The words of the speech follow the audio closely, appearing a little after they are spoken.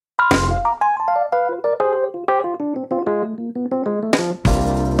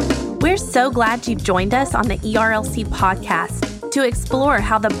so glad you've joined us on the ERLC podcast to explore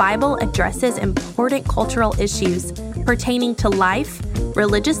how the Bible addresses important cultural issues pertaining to life,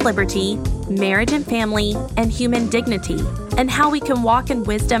 religious liberty, marriage and family, and human dignity, and how we can walk in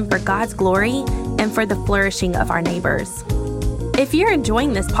wisdom for God's glory and for the flourishing of our neighbors. If you're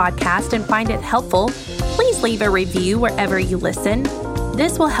enjoying this podcast and find it helpful, please leave a review wherever you listen.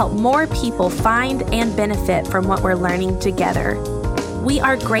 This will help more people find and benefit from what we're learning together. We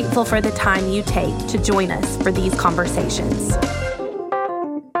are grateful for the time you take to join us for these conversations.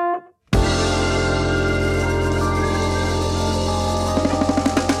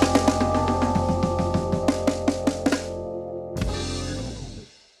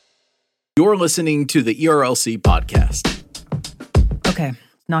 You're listening to the ERLC podcast. Okay,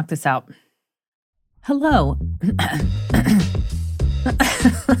 knock this out. Hello.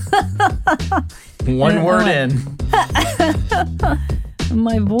 One word in.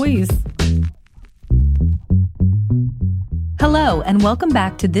 My voice. Hello, and welcome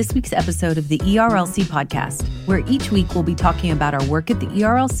back to this week's episode of the ERLC podcast, where each week we'll be talking about our work at the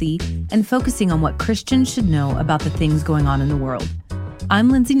ERLC and focusing on what Christians should know about the things going on in the world. I'm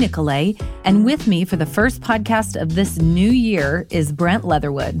Lindsay Nicolay, and with me for the first podcast of this new year is Brent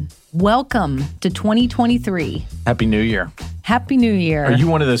Leatherwood. Welcome to 2023. Happy New Year. Happy New Year. Are you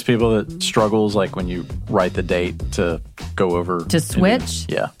one of those people that struggles, like when you write the date, to go over? To switch?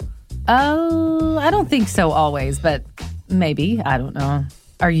 Yeah. Oh, I don't think so always, but maybe. I don't know.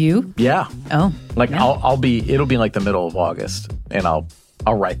 Are you? Yeah. Oh. Like yeah. it'll be like the middle of August, and I'll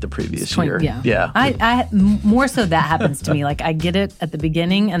write the previous year. Yeah. Yeah. I more so that happens to me. Like I get it at the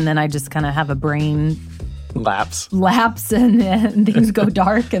beginning, and then I just kind of have a brain lapse, and things go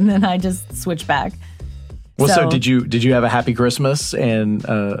dark, and then I just switch back. Well, so did you have a happy Christmas and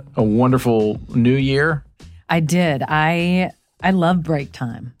a wonderful New Year? I did. I love break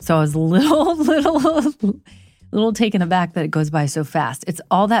time, so I was a little taken aback that it goes by so fast. It's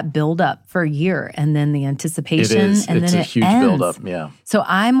all that build up for a year, and then the anticipation, it is. and it's then a it huge ends. build up. Yeah. So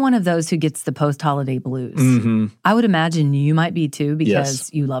I'm one of those who gets the post holiday blues. Mm-hmm. I would imagine you might be too, because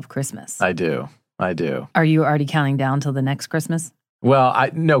Yes. you love Christmas. I do. Are you already counting down till the next Christmas? Well,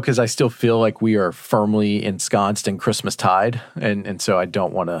 no, because I still feel like we are firmly ensconced in Christmas tide, and so I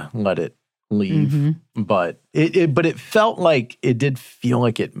don't want to let it leave. Mm-hmm. But it felt like it did feel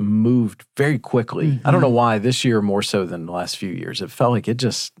like it moved very quickly. Mm-hmm. I don't know why this year more so than the last few years. It felt like it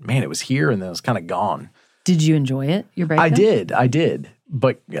was here and then it was kind of gone. Did you enjoy it? Your break? I did.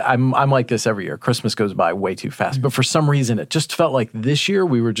 But I'm like this every year. Christmas goes by way too fast. Mm-hmm. But for some reason, it just felt like this year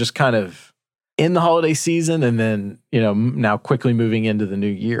we were just kind of in the holiday season, and then, now quickly moving into the new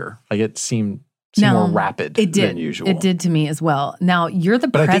year. Like it seemed more rapid than usual. It did to me as well. Now, you're the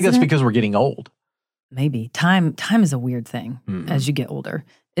But president. I think that's because we're getting old. Maybe. Time is a weird thing as you get older.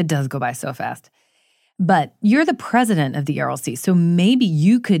 It does go by so fast. But you're the president of the ERLC, so maybe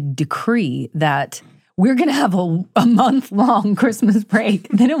you could decree that we're going to have a month-long Christmas break.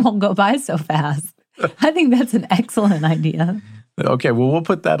 Then it won't go by so fast. I think that's an excellent idea. Okay, well, we'll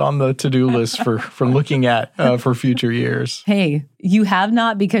put that on the to-do list for looking at for future years. Hey, you have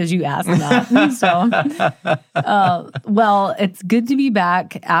not because you asked not. Well, it's good to be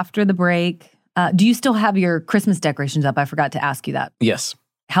back after the break. Do you still have your Christmas decorations up? I forgot to ask you that. Yes.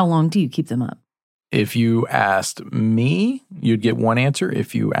 How long do you keep them up? If you asked me, you'd get one answer.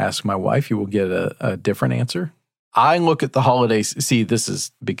 If you ask my wife, you will get a different answer. I look at the holidays. See, this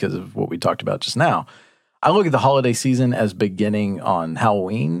is because of what we talked about just now. I look at the holiday season as beginning on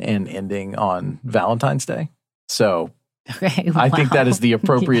Halloween and ending on Valentine's Day. So Okay, I think that is the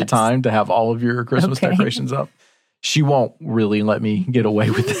appropriate Yes. time to have all of your Christmas Okay. decorations up. She won't really let me get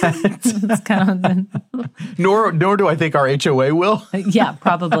away with that. That's kind of Nor do I think our HOA will. yeah,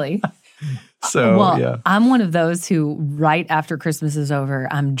 probably. So, Well, yeah. I'm one of those who, right after Christmas is over,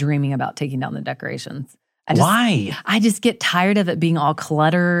 I'm dreaming about taking down the decorations. Why? I just get tired of it being all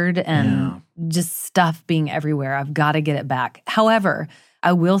cluttered and just stuff being everywhere. I've got to get it back. However,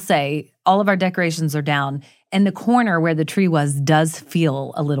 I will say all of our decorations are down, and the corner where the tree was does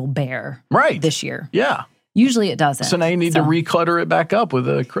feel a little bare this year. Yeah. Usually it doesn't. So now you need to reclutter it back up with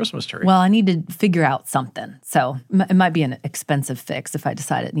a Christmas tree. Well, I need to figure out something. So it might be an expensive fix if I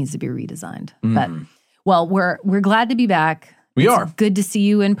decide it needs to be redesigned. But, well, we're glad to be back. We It's are. good to see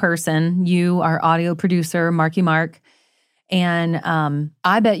you in person. You, our audio producer, Marky Mark. And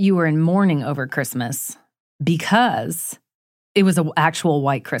I bet you were in mourning over Christmas because it was an actual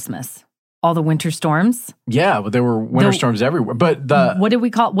white Christmas. all the winter storms. Yeah, but there were winter storms everywhere. But what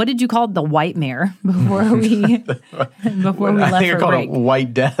did you call it? The white mare before we left I think I called it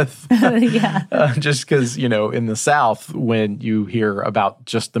White Death. Yeah. Just because, in the South, when you hear about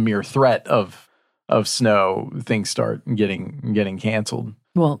just the mere threat of snow, things start getting canceled.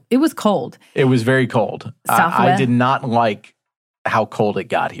 Well, it was cold. It was very cold. I did not like how cold it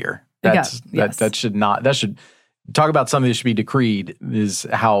got here. That should talk about something that should be decreed, is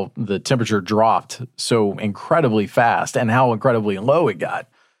how the temperature dropped so incredibly fast and how incredibly low it got.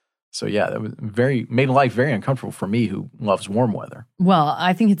 So yeah, that was made life very uncomfortable for me, who loves warm weather. Well,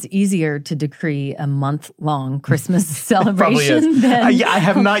 I think it's easier to decree a month-long Christmas celebration than I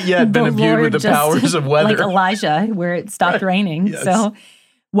have not yet been imbued with the powers of weather. Like Elijah, where it stopped raining. Yes. So,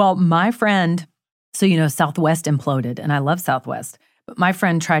 well, my friend, Southwest imploded, and I love Southwest. But my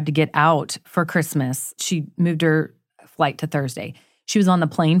friend tried to get out for Christmas. She moved her flight to Thursday. She was on the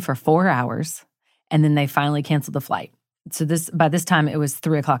plane for 4 hours, and then they finally canceled the flight. So by this time, it was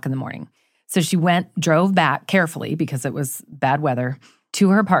 3:00 in the morning. So she drove back carefully because it was bad weather to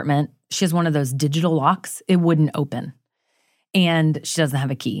her apartment. She has one of those digital locks. It wouldn't open. And she doesn't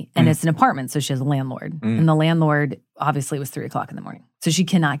have a key. And it's an apartment, so she has a landlord. And the landlord, obviously, it was 3:00 in the morning. So she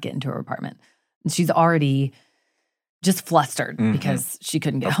cannot get into her apartment. And she's already just flustered because she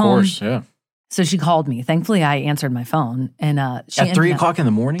couldn't get home. Of course, yeah. So she called me. Thankfully, I answered my phone. And she at 3:00 in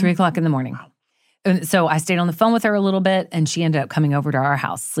the morning? 3:00 in the morning. Wow. And so I stayed on the phone with her a little bit, and she ended up coming over to our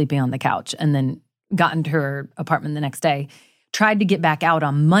house, sleeping on the couch, and then got into her apartment the next day. Tried to get back out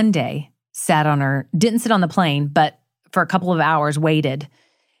on Monday, didn't sit on the plane, but for a couple of hours waited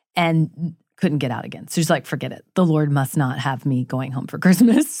and couldn't get out again. So she's like, forget it. The Lord must not have me going home for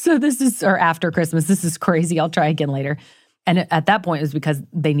Christmas. Or after Christmas. This is crazy. I'll try again later. And at that point, it was because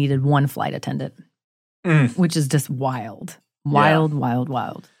they needed one flight attendant, which is just wild. Wild.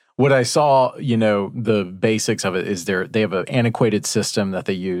 What I saw, the basics of it is they have an antiquated system that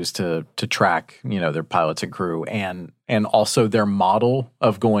they use to track, their pilots and crew, and also their model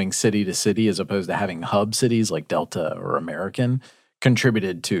of going city to city as opposed to having hub cities like Delta or American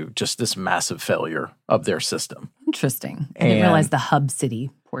contributed to just this massive failure of their system. Interesting. I didn't realize the hub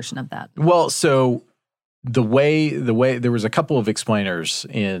city portion of that. Well, so the way there was a couple of explainers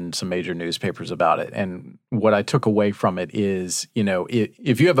in some major newspapers about it, and what I took away from it is,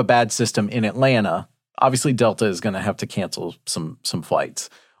 if you have a bad system in Atlanta, obviously Delta is going to have to cancel some flights,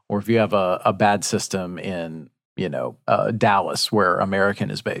 or if you have a bad system in Dallas, where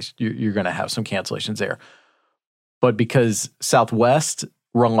American is based, you're going to have some cancellations there. But because Southwest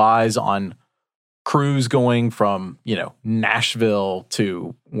relies on crews going from Nashville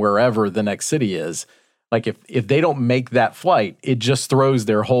to wherever the next city is, like if they don't make that flight, it just throws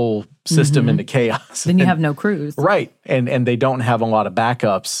their whole system into chaos. Then you have no crews. Right. And they don't have a lot of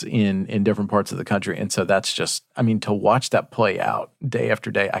backups in different parts of the country. And so that's just, to watch that play out day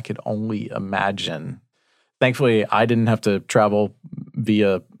after day, I could only imagine. Thankfully, I didn't have to travel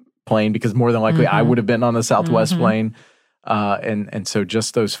via plane because more than likely I would have been on the Southwest plane. And so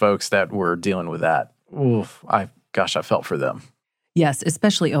just those folks that were dealing with that, I felt for them. Yes,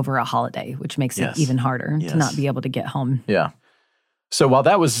 especially over a holiday, which makes it even harder to not be able to get home. Yeah. So while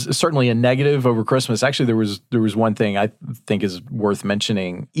that was certainly a negative over Christmas, actually there was one thing I think is worth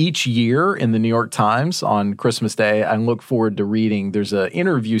mentioning. Each year in the New York Times on Christmas Day, I look forward to reading. There's an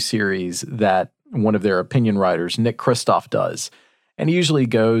interview series that one of their opinion writers, Nick Kristof, does. And he usually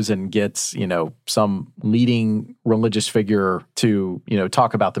goes and gets, some leading religious figure to,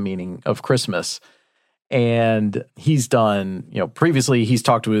 talk about the meaning of Christmas. And he's done, previously he's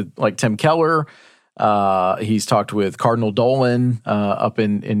talked with like Tim Keller. He's talked with Cardinal Dolan up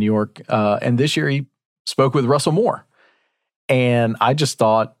in New York. And this year he spoke with Russell Moore. And I just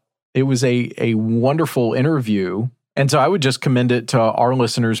thought it was a wonderful interview. And so I would just commend it to our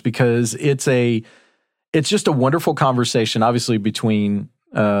listeners because it's just a wonderful conversation, obviously, between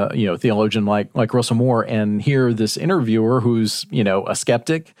theologian like Russell Moore and here this interviewer who's a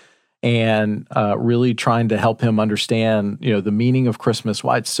skeptic and really trying to help him understand the meaning of Christmas,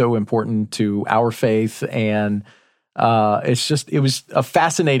 why it's so important to our faith, and it was a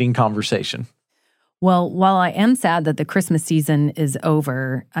fascinating conversation. Well, while I am sad that the Christmas season is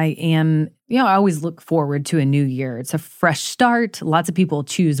over, I am, I always look forward to a new year. It's a fresh start. Lots of people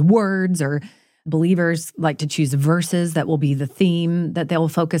choose words, or believers like to choose verses that will be the theme that they'll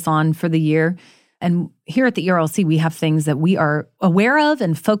focus on for the year. And here at the ERLC, we have things that we are aware of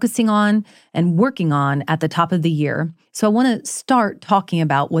and focusing on and working on at the top of the year. So I want to start talking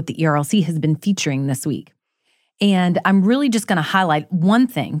about what the ERLC has been featuring this week. And I'm really just going to highlight one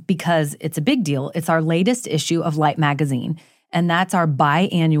thing because it's a big deal. It's our latest issue of Light Magazine. and that's our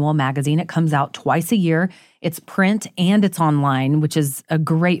biannual magazine. It comes out twice a year. It's print and it's online, which is a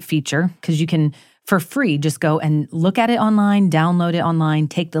great feature because you can, for free, just go and look at it online, download it online,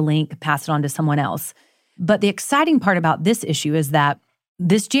 take the link, pass it on to someone else. But the exciting part about this issue is that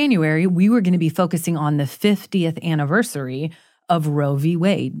this January, we were going to be focusing on the 50th anniversary of Roe v.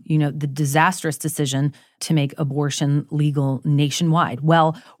 Wade, the disastrous decision to make abortion legal nationwide.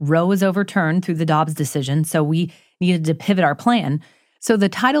 Well, Roe was overturned through the Dobbs decision, so we needed to pivot our plan. So the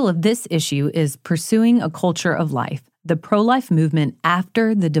title of this issue is Pursuing a Culture of Life, the Pro-Life Movement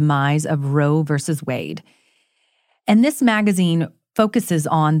After the Demise of Roe versus Wade. And this magazine focuses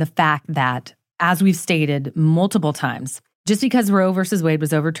on the fact that, as we've stated multiple times, just because Roe versus Wade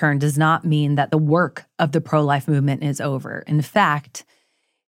was overturned does not mean that the work of the pro-life movement is over. In fact,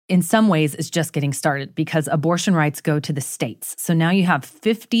 in some ways, it's just getting started because abortion rights go to the states. So now you have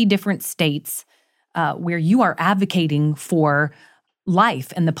 50 different states where you are advocating for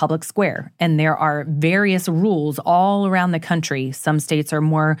life in the public square. And there are various rules all around the country. Some states are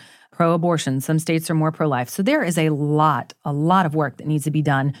more pro-abortion, some states are more pro-life. So there is a lot of work that needs to be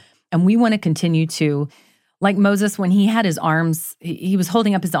done. And we want to continue to, like Moses, when he had his arms, he was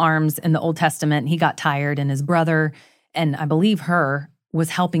holding up his arms in the Old Testament, and he got tired, and his brother, and I believe her,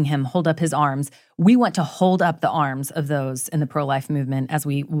 was helping him hold up his arms. We want to hold up the arms of those in the pro-life movement as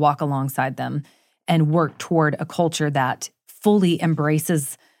we walk alongside them and work toward a culture that fully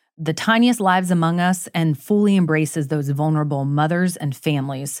embraces the tiniest lives among us and fully embraces those vulnerable mothers and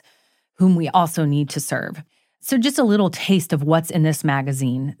families whom we also need to serve. So just a little taste of what's in this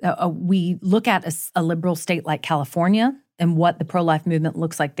magazine. We look at a liberal state like California and what the pro-life movement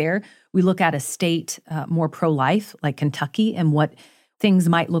looks like there. We look at a state more pro-life like Kentucky and what things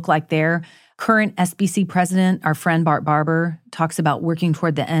might look like there. Current SBC president, our friend Bart Barber, talks about working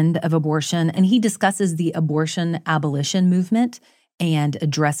toward the end of abortion, and he discusses the abortion abolition movement and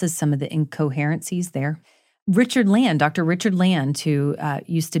addresses some of the incoherencies there. Richard Land, Dr. Richard Land, who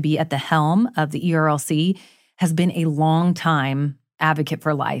used to be at the helm of the ERLC, has been a long-time advocate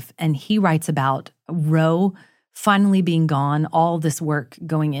for life, and he writes about Roe finally being gone, all this work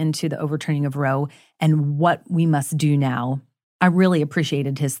going into the overturning of Roe, and what we must do now. I really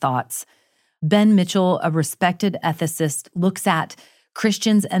appreciated his thoughts. Ben Mitchell, a respected ethicist, looks at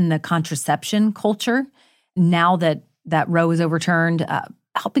Christians and the contraception culture now that Roe is overturned,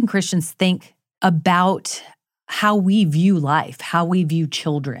 helping Christians think about how we view life, how we view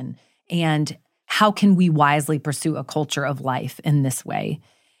children, and how can we wisely pursue a culture of life in this way.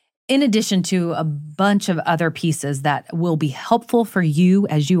 In addition to a bunch of other pieces that will be helpful for you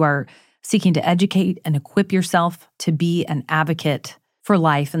as you are seeking to educate and equip yourself to be an advocate for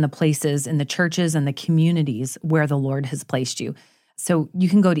life in the places, in the churches and the communities where the Lord has placed you. So you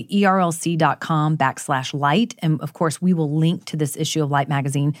can go to erlc.com/light. And of course, we will link to this issue of Light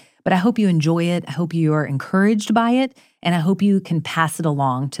Magazine. But I hope you enjoy it. I hope you are encouraged by it. And I hope you can pass it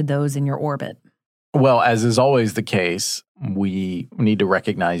along to those in your orbit. Well, as is always the case, we need to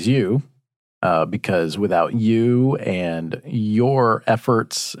recognize you because without you and your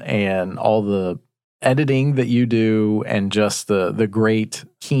efforts and all the editing that you do and just the great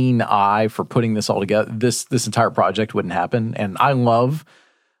keen eye for putting this all together, this entire project wouldn't happen. And I love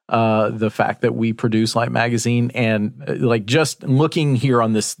the fact that we produce Light Magazine, and like just looking here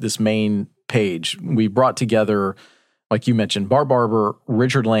on this main page, we brought together, like you mentioned, Bart Barber,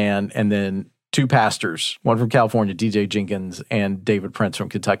 Richard Land, and then two pastors, one from California, DJ Jenkins, and David Prince from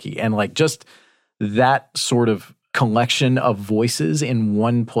Kentucky. And like just that sort of collection of voices in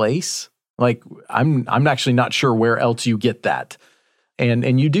one place, like I'm actually not sure where else you get that.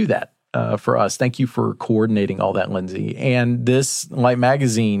 And you do that for us. Thank you for coordinating all that, Lindsay. And this Light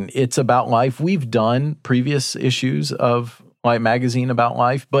Magazine, it's about life. We've done previous issues of Light Magazine about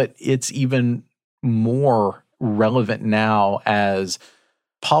life, but it's even more relevant now as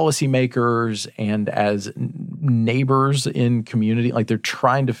policymakers and as neighbors in community. Like they're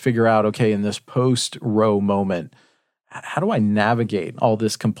trying to figure out, okay, in this post-Roe moment, how do I navigate all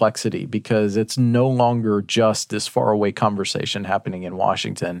this complexity? Because it's no longer just this faraway conversation happening in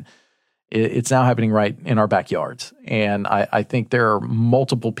Washington. It's now happening right in our backyards. And I think there are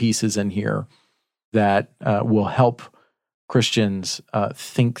multiple pieces in here that will help Christians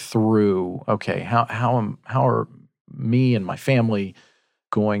think through, okay, how are me and my family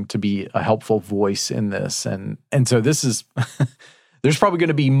going to be a helpful voice in this? And so this is, there's probably going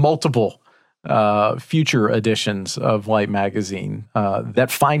to be multiple future editions of Light Magazine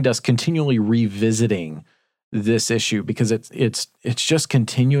that find us continually revisiting this issue because it's just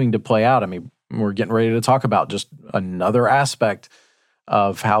continuing to play out. I mean, we're getting ready to talk about just another aspect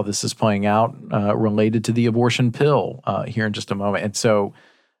of how this is playing out related to the abortion pill here in just a moment. And so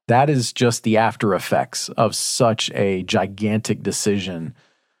that is just the after effects of such a gigantic decision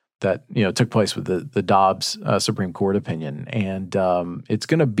that took place with the Dobbs Supreme Court opinion. And it's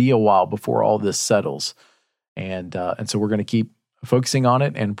going to be a while before all this settles. And so we're going to keep focusing on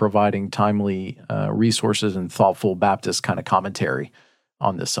it and providing timely resources and thoughtful Baptist kind of commentary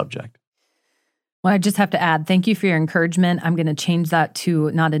on this subject. Well, I just have to add, thank you for your encouragement. I'm going to change that to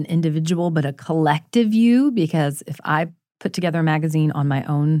not an individual, but a collective you, because if I put together a magazine on my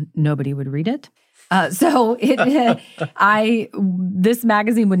own, nobody would read it. This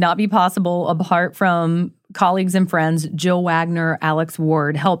magazine would not be possible apart from colleagues and friends. Jill Wagner, Alex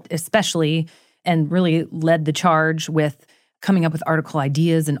Ward helped especially and really led the charge with coming up with article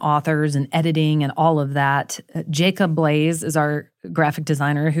ideas and authors and editing and all of that. Jacob Blaze is our graphic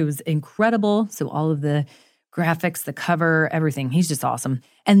designer who's incredible. So all of the graphics, the cover, everything, he's just awesome.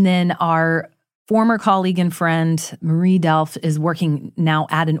 And then our former colleague and friend, Marie Delft, is working now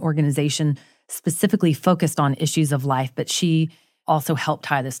at an organization specifically focused on issues of life, but she also helped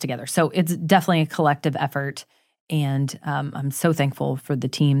tie this together. So it's definitely a collective effort. And I'm so thankful for the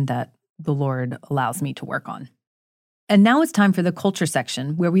team that the Lord allows me to work on. And now it's time for the culture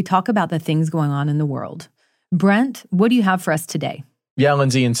section where we talk about the things going on in the world. Brent, what do you have for us today? Yeah,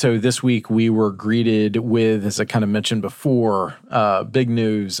 Lindsay. And so this week we were greeted with, as I kind of mentioned before, big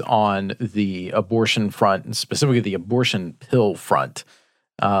news on the abortion front, and specifically the abortion pill front.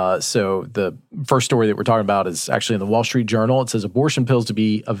 So the first story that we're talking about is actually in the Wall Street Journal. It says abortion pills to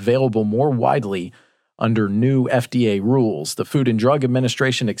be available more widely under new FDA rules. The Food and Drug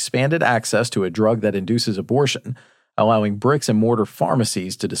Administration expanded access to a drug that induces abortion, allowing bricks and mortar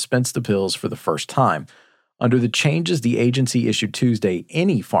pharmacies to dispense the pills for the first time. Under the changes the agency issued Tuesday,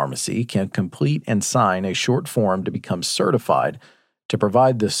 any pharmacy can complete and sign a short form to become certified to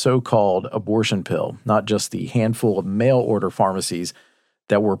provide the so-called abortion pill, not just the handful of mail-order pharmacies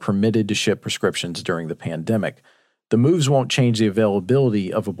that were permitted to ship prescriptions during the pandemic. The moves won't change the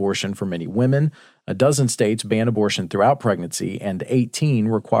availability of abortion for many women. A dozen states ban abortion throughout pregnancy, and 18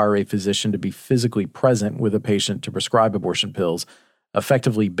 require a physician to be physically present with a patient to prescribe abortion pills,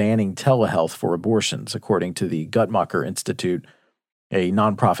 effectively banning telehealth for abortions, according to the Guttmacher Institute, a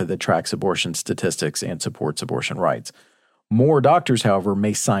nonprofit that tracks abortion statistics and supports abortion rights. More doctors, however,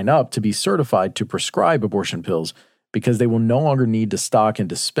 may sign up to be certified to prescribe abortion pills because they will no longer need to stock and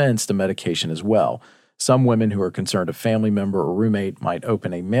dispense the medication as well. Some women who are concerned a family member or roommate might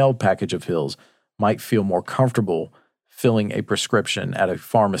open a mailed package of pills might feel more comfortable filling a prescription at a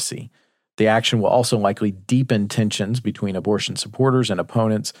pharmacy. The action will also likely deepen tensions between abortion supporters and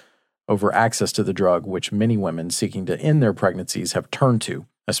opponents over access to the drug, which many women seeking to end their pregnancies have turned to,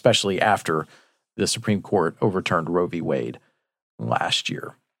 especially after the Supreme Court overturned Roe v. Wade last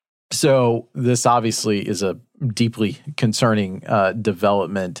year. So this obviously is a deeply concerning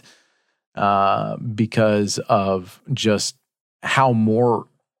development because of just how more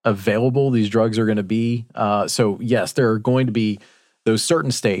available these drugs are going to be. So yes, there are going to be those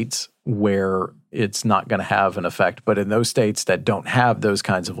certain states where it's not going to have an effect, but in those states that don't have those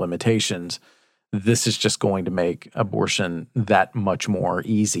kinds of limitations, this is just going to make abortion that much more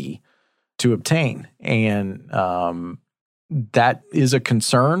easy to obtain. And that is a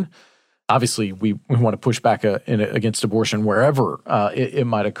concern. Obviously, we want to push back against abortion wherever it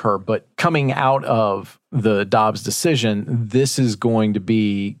might occur. But coming out of the Dobbs decision, this is going to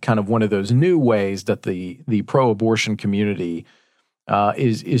be kind of one of those new ways that the pro-abortion community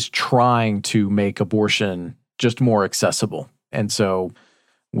is trying to make abortion just more accessible. And so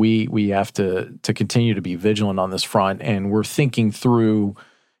we have to continue to be vigilant on this front. And we're thinking through,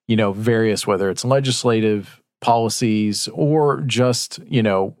 various, whether it's legislative policies or just,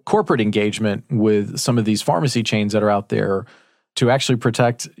 corporate engagement with some of these pharmacy chains that are out there to actually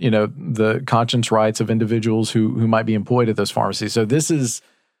protect, the conscience rights of individuals who might be employed at those pharmacies. So this is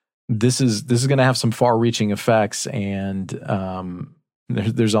going to have some far-reaching effects, and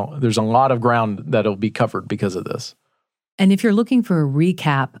there's a lot of ground that'll be covered because of this. And if you're looking for a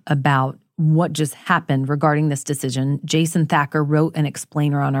recap about what just happened regarding this decision, Jason Thacker wrote an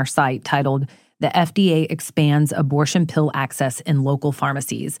explainer on our site titled "The FDA Expands Abortion Pill Access in Local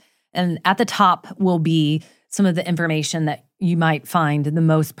Pharmacies." And at the top will be some of the information that you might find the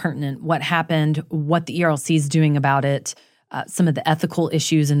most pertinent, what happened, what the ERLC is doing about it, some of the ethical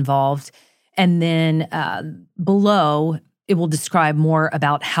issues involved. And then below, it will describe more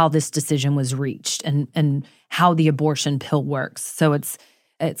about how this decision was reached and how the abortion pill works. So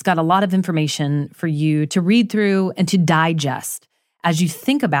it's got a lot of information for you to read through and to digest as you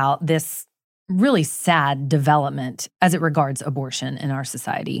think about this really sad development as it regards abortion in our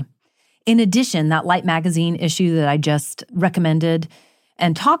society. In addition, that Light magazine issue that I just recommended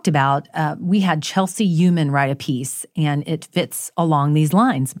and talked about, we had Chelsea Human write a piece, and it fits along these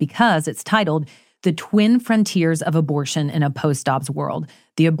lines because it's titled The Twin Frontiers of Abortion in a Post-Dobbs World,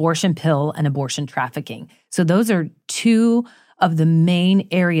 the Abortion Pill and Abortion Trafficking. So those are two of the main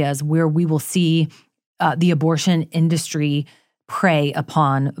areas where we will see the abortion industry prey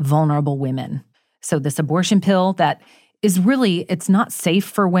upon vulnerable women. So this abortion pill that is really, it's not safe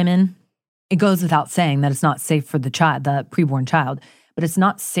for women. It goes without saying that it's not safe for the child, the preborn child, but it's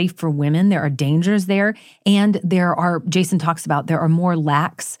not safe for women. There are dangers there. And Jason talks about, there are more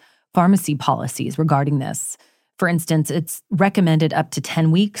lax pharmacy policies regarding this. For instance, it's recommended up to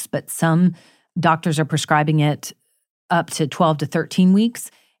 10 weeks, but some doctors are prescribing it up to 12 to 13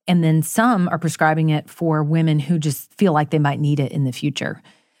 weeks. And then some are prescribing it for women who just feel like they might need it in the future.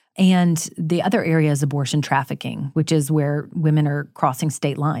 And the other area is abortion trafficking, which is where women are crossing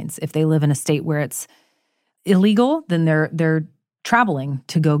state lines. If they live in a state where it's illegal, then they're traveling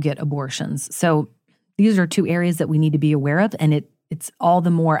to go get abortions. So these are two areas that we need to be aware of, and it's all the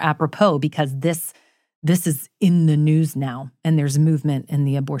more apropos because this is in the news now, and there's movement in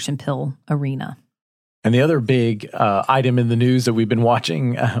the abortion pill arena. And the other big item in the news that we've been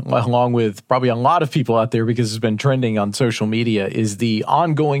watching, along with probably a lot of people out there because it's been trending on social media, is the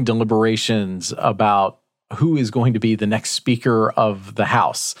ongoing deliberations about who is going to be the next Speaker of the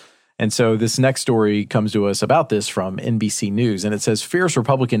House. And so this next story comes to us about this from NBC News, and it says fierce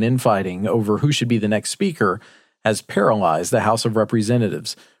Republican infighting over who should be the next Speaker has paralyzed the House of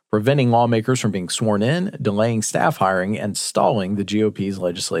Representatives, preventing lawmakers from being sworn in, delaying staff hiring, and stalling the GOP's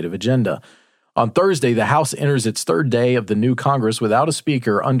legislative agenda. On Thursday, the House enters its third day of the new Congress without a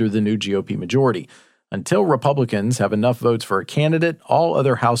speaker under the new GOP majority. Until Republicans have enough votes for a candidate, all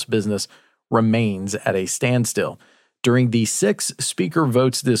other House business remains at a standstill. During the 6 speaker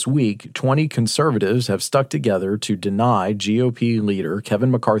votes this week, 20 conservatives have stuck together to deny GOP leader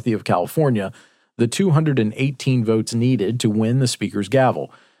Kevin McCarthy of California the 218 votes needed to win the speaker's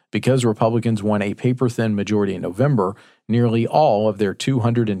gavel. Because Republicans won a paper-thin majority in November, nearly all of their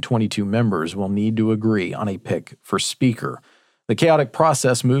 222 members will need to agree on a pick for Speaker. The chaotic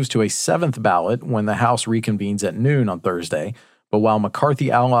process moves to a 7th ballot when the House reconvenes at noon on Thursday. But while McCarthy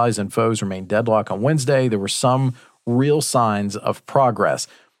allies and foes remained deadlocked on Wednesday, there were some real signs of progress.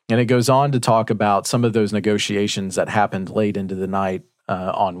 And it goes on to talk about some of those negotiations that happened late into the night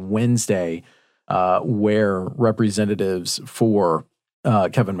on Wednesday, where representatives for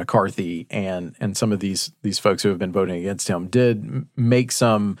Kevin McCarthy and some of these folks who have been voting against him did make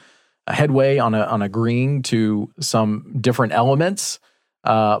some headway on agreeing to some different elements.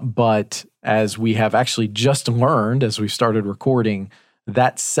 But as we have actually just learned, as we started recording,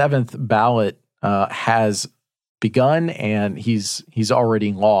 that 7th ballot has begun, and he's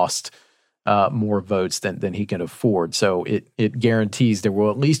already lost more votes than he can afford. So it guarantees there will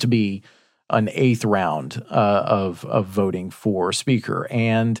at least be an 8th round of voting for Speaker.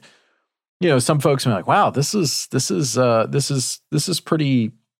 And some folks are like, "Wow, this is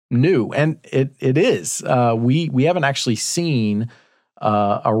pretty new," and it is. We haven't actually seen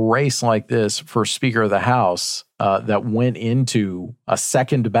a race like this for Speaker of the House that went into a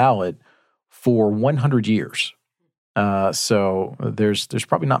second ballot for 100 years. So there's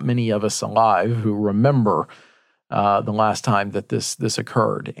probably not many of us alive who remember the last time that this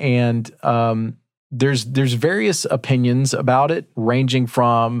occurred. And there's various opinions about it, ranging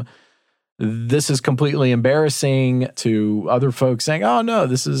from this is completely embarrassing to other folks saying, oh no,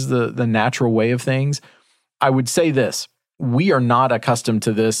 this is the natural way of things. I would say this, we are not accustomed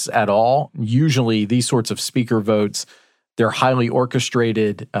to this at all. Usually these sorts of speaker votes, they're highly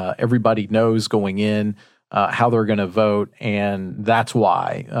orchestrated. Everybody knows going in how they're going to vote, and that's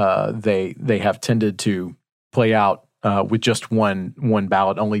why they have tended to play out with just one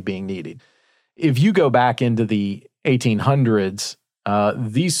ballot only being needed. If you go back into the 1800s,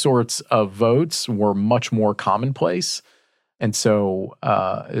 these sorts of votes were much more commonplace, and so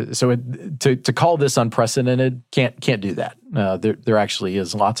to call this unprecedented can't do that. There actually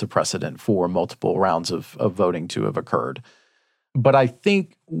is lots of precedent for multiple rounds of voting to have occurred. But I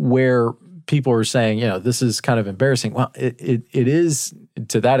think where people are saying, this is kind of embarrassing. Well, it is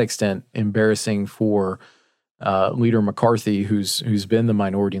to that extent embarrassing for Leader McCarthy, who's been the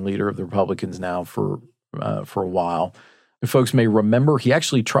minority leader of the Republicans now for a while. Folks may remember he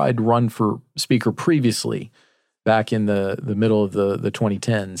actually tried to run for Speaker previously back in the middle of the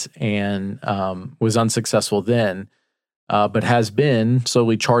 2010s and was unsuccessful then, but has been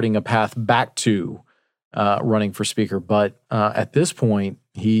slowly charting a path back to running for speaker. But at this point,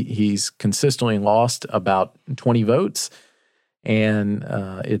 he's consistently lost about 20 votes. And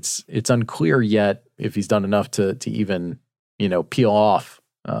it's unclear yet if he's done enough to even, peel off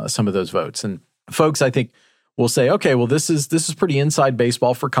some of those votes. And folks, I think, will say, okay, well, this is pretty inside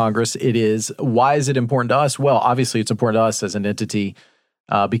baseball for Congress. It is. Why is it important to us? Well, obviously, it's important to us as an entity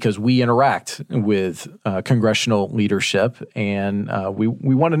because we interact with congressional leadership, and we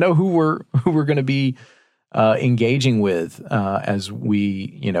want to know who we're going to be engaging with as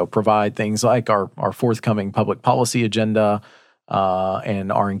we provide things like our forthcoming public policy agenda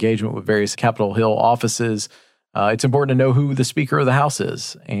and our engagement with various Capitol Hill offices. It's important to know who the Speaker of the House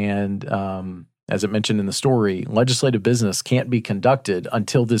is, and as it mentioned in the story, legislative business can't be conducted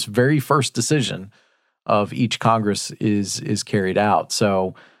until this very first decision of each Congress is carried out.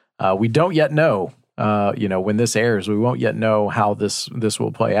 So we don't yet know, when this airs, we won't yet know how this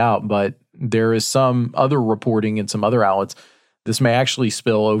will play out. But there is some other reporting in some other outlets. This may actually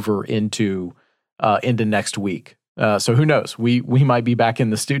spill over into next week. So who knows? We might be back in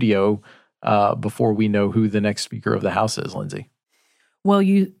the studio before we know who the next Speaker of the House is, Lindsay. Well,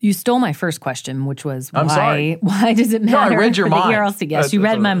 you stole my first question, which was why does it matter? No, I read your mind. The ERLC? Yes, you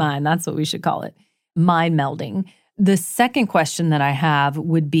read my mind. That's what we should call it. Mind melding. The second question that I have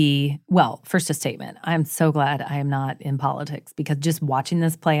would be, well, first a statement. I'm so glad I am not in politics because just watching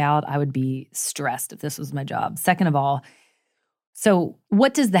this play out, I would be stressed if this was my job. Second of all, so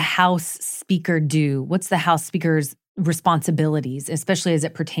what does the House Speaker do? What's the House Speaker's responsibilities, especially as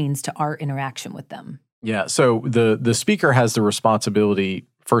it pertains to our interaction with them? Yeah, so the Speaker has the responsibility,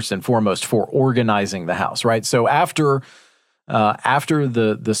 first and foremost, for organizing the House, right? So after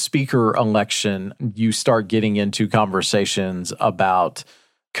the Speaker election, you start getting into conversations about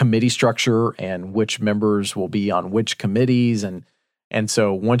committee structure and which members will be on which committees. And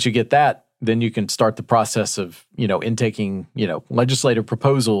so once you get that, then you can start the process of, intaking, legislative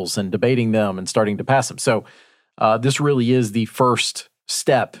proposals and debating them and starting to pass them. So this really is the first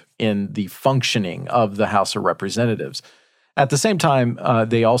step in the functioning of the House of Representatives. At the same time,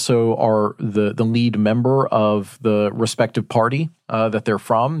 they also are the lead member of the respective party that they're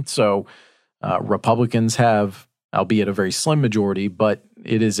from. So Republicans have, albeit a very slim majority, but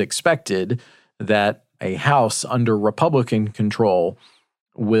it is expected that a House under Republican control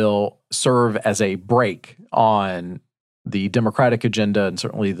will serve as a brake on the Democratic agenda and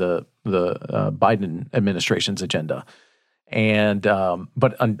certainly the Biden administration's agenda. And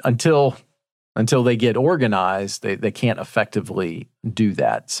but until they get organized, they can't effectively do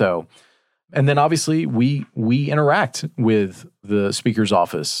that. So, and then obviously we interact with the Speaker's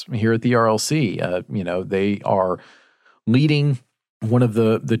office here at the ERLC. They are leading one of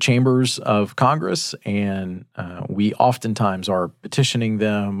the chambers of Congress, and we oftentimes are petitioning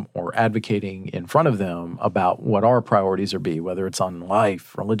them or advocating in front of them about what our priorities are whether it's on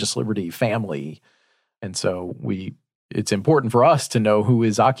life, religious liberty, family. And so it's important for us to know who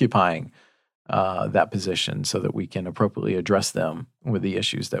is occupying that position so that we can appropriately address them with the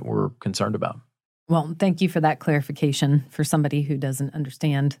issues that we're concerned about. Well, thank you for that clarification for somebody who doesn't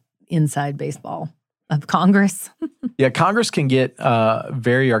understand inside baseball of Congress. Yeah, Congress can get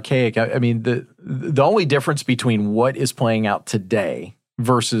very archaic. I mean, the only difference between what is playing out today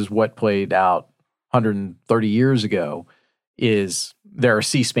versus what played out 130 years ago is there are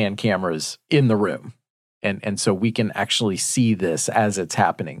C-SPAN cameras in the room. And so we can actually see this as it's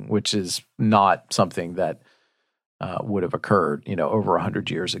happening, which is not something that would have occurred, over 100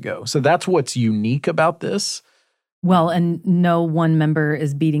 years ago. So that's what's unique about this. Well, and no one member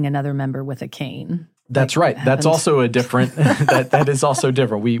is beating another member with a cane. That's right. That's also a different. that is also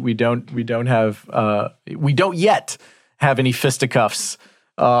different. We don't yet have any fisticuffs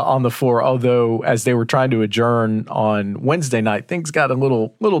on the floor. Although, as they were trying to adjourn on Wednesday night, things got a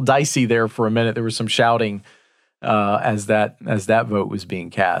little dicey there for a minute. There was some shouting as that vote was being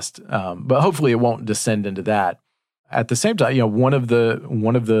cast. But hopefully, it won't descend into that. At the same time, one of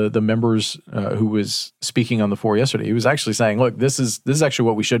the members who was speaking on the floor yesterday, he was actually saying, "Look, this is actually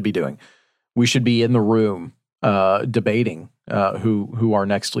what we should be doing. We should be in the room debating who our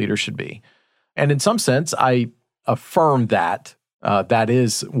next leader should be." And in some sense, I affirm that. That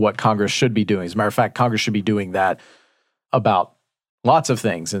is what Congress should be doing. As a matter of fact, Congress should be doing that about lots of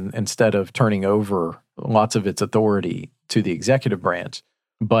things instead of turning over lots of its authority to the executive branch.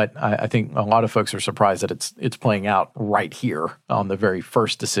 But I think a lot of folks are surprised that it's playing out right here on the very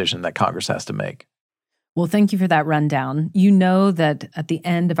first decision that Congress has to make. Well, thank you for that rundown. You know that at the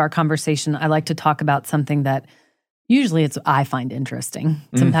end of our conversation, I like to talk about something that usually I find interesting.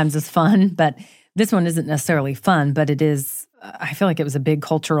 Sometimes it's fun, but this one isn't necessarily fun, but it is, I feel like it was a big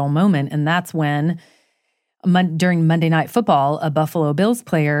cultural moment. And that's when during Monday Night Football, a Buffalo Bills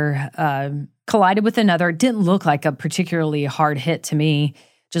player collided with another. It didn't look like a particularly hard hit to me.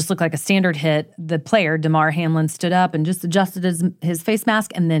 Just looked like a standard hit. The player, Damar Hamlin, stood up and just adjusted his face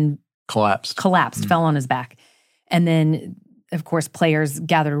mask and then collapsed, fell on his back. And then, of course, players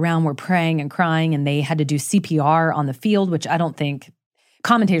gathered around, were praying and crying, and they had to do CPR on the field, which I don't think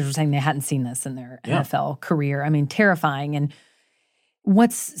commentators were saying they hadn't seen this in their NFL career. I mean, terrifying. And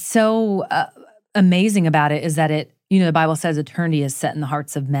what's so amazing about it is that the Bible says eternity is set in the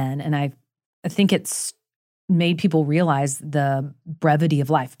hearts of men. And I think it's made people realize the brevity of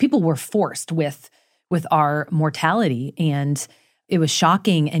life. People were forced with our mortality, and it was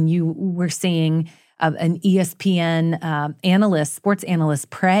shocking. And you were seeing an ESPN sports analyst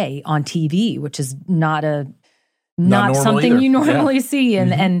pray on TV, which is not something you normally see.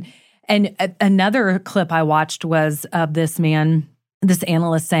 And another clip I watched was of this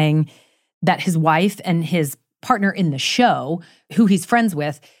analyst saying that his wife and his partner in the show, who he's friends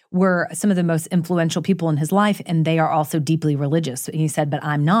with, were some of the most influential people in his life, and they are also deeply religious. And he said, but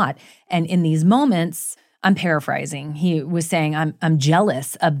I'm not. And in these moments, I'm paraphrasing, he was saying, I'm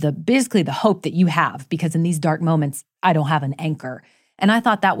jealous of basically the hope that you have, because in these dark moments, I don't have an anchor. And I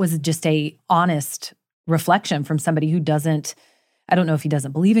thought that was just a honest reflection from somebody who I don't know if he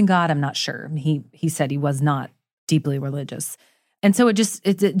doesn't believe in God, I'm not sure. He said he was not deeply religious. And so it's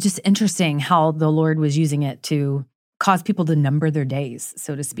just interesting how the Lord was using it to cause people to number their days,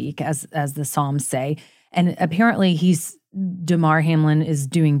 so to speak, as the Psalms say. And apparently Damar Hamlin is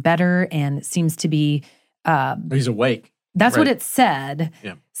doing better and seems to be... he's awake. That's right. What it said.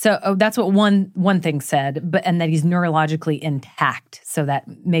 Yeah. So that's what one thing said, and that he's neurologically intact. So that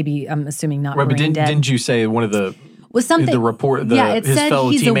maybe, I'm assuming, not brain dead. But didn't you say one of the... his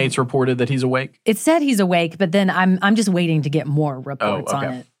fellow teammates reported that he's awake? It said he's awake, but then I'm just waiting to get more reports on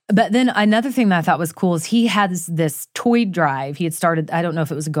it. But then another thing that I thought was cool is he has this toy drive. He had started, I don't know if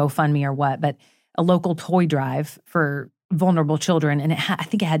it was a GoFundMe or what, but a local toy drive for vulnerable children. And I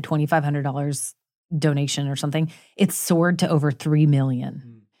think it had $2,500 donation or something. It soared to over $3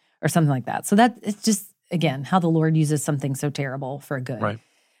 million or something like that. So it's just, again, how the Lord uses something so terrible for a good. Right.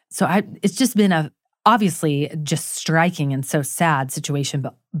 So it's just been obviously just striking and so sad situation,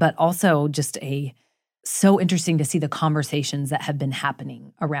 but also just so interesting to see the conversations that have been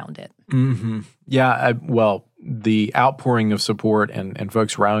happening around it. Mm-hmm. Yeah, the outpouring of support and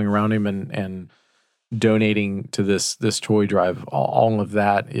folks rallying around him and donating to this toy drive, all of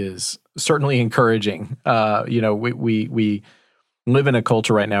that is certainly encouraging. We live in a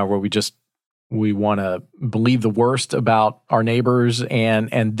culture right now where we want to believe the worst about our neighbors,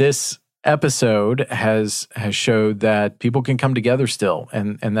 and this episode has showed that people can come together still,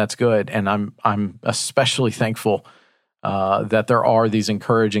 and that's good. And I'm especially thankful that there are these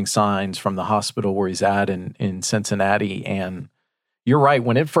encouraging signs from the hospital where he's at in Cincinnati. And you're right,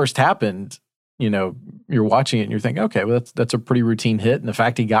 when it first happened, you're watching it and you're thinking, okay, well that's a pretty routine hit, and the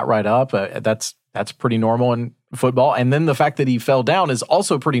fact he got right up, that's pretty normal in football. And then the fact that he fell down is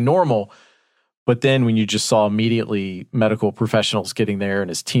also pretty normal. But then when you just saw immediately medical professionals getting there and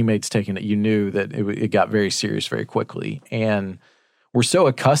his teammates taking it, you knew that it got very serious very quickly. And we're so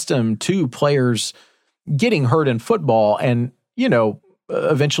accustomed to players getting hurt in football and,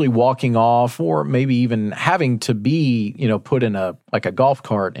 eventually walking off, or maybe even having to be, put in a golf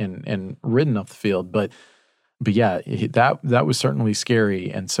cart and ridden off the field. But yeah, that was certainly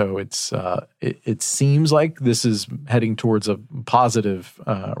scary. And so it seems like this is heading towards a positive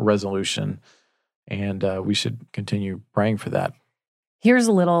resolution. And we should continue praying for that. Here's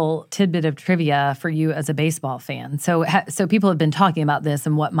a little tidbit of trivia for you as a baseball fan. So people have been talking about this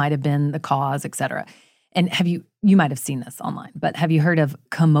and what might have been the cause, et cetera. And you might have seen this online, but have you heard of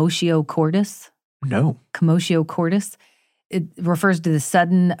commotio cordis? No. Commotio cordis. It refers to the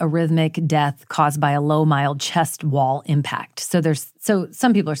sudden arrhythmic death caused by a low, mild chest wall impact. So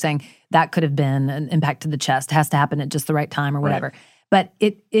some people are saying that could have been an impact to the chest. It has to happen at just the right time or whatever. Right. But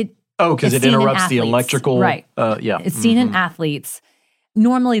because it interrupts the electrical. Right. Yeah. It's seen in athletes.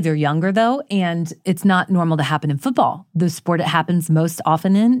 Normally they're younger though, and it's not normal to happen in football. The sport it happens most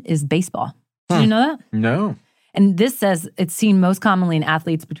often in is baseball. Did you know that? No. And this says it's seen most commonly in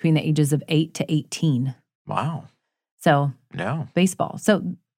athletes between the ages of 8 to 18. Wow. So, baseball.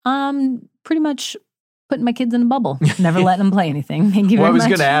 So, pretty much putting my kids in a bubble. Never letting them play anything. Thank you very much. I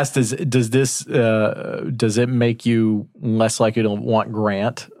was going to ask, does it make you less likely to want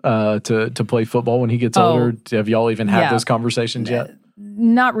Grant to play football when he gets older? Have y'all even had those conversations yet?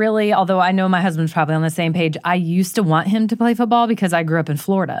 Not really, although I know my husband's probably on the same page. I used to want him to play football because I grew up in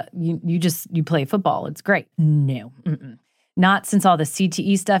Florida. You play football. It's great. No. Mm-mm. Not since all the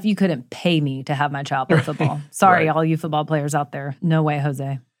CTE stuff, you couldn't pay me to have my child play football. Sorry, Right. all you football players out there. No way,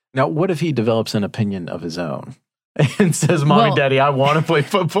 Jose. Now, what if he develops an opinion of his own and says, Mommy, Well- Daddy, I want to play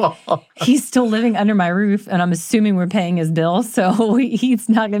football? He's still living under my roof, and I'm assuming we're paying his bill, so he's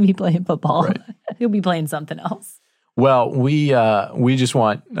not going to be playing football. Right. He'll be playing something else. Well, we just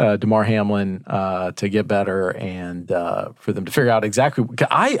want Damar Hamlin to get better and for them to figure out exactly.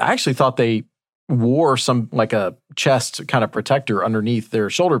 I actually thought they wore some like a chest kind of protector underneath their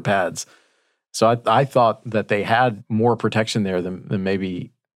shoulder pads, so I thought that they had more protection there than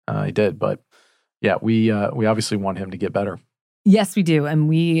maybe they did. But yeah, we obviously want him to get better. Yes, we do, and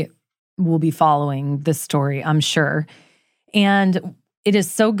we will be following this story, I'm sure. And it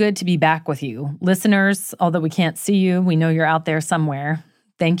is so good to be back with you. Listeners, although we can't see you, we know you're out there somewhere.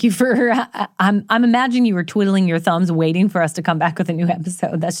 Thank you for, I'm imagining you were twiddling your thumbs waiting for us to come back with a new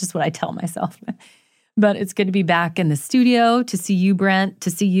episode. That's just what I tell myself. But it's good to be back in the studio, to see you, Brent, to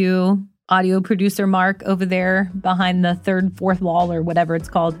see you, audio producer Mark over there behind the third, fourth wall or whatever it's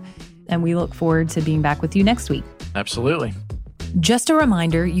called. And we look forward to being back with you next week. Absolutely. Just a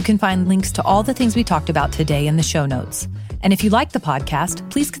reminder, you can find links to all the things we talked about today in the show notes. And if you like the podcast,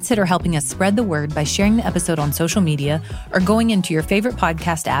 please consider helping us spread the word by sharing the episode on social media or going into your favorite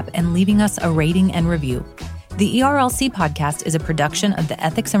podcast app and leaving us a rating and review. The ERLC podcast is a production of the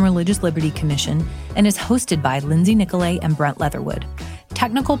Ethics and Religious Liberty Commission and is hosted by Lindsay Nicolay and Brent Leatherwood.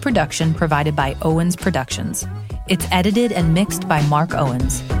 Technical production provided by Owens Productions. It's edited and mixed by Mark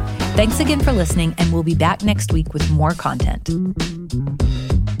Owens. Thanks again for listening, and we'll be back next week with more content.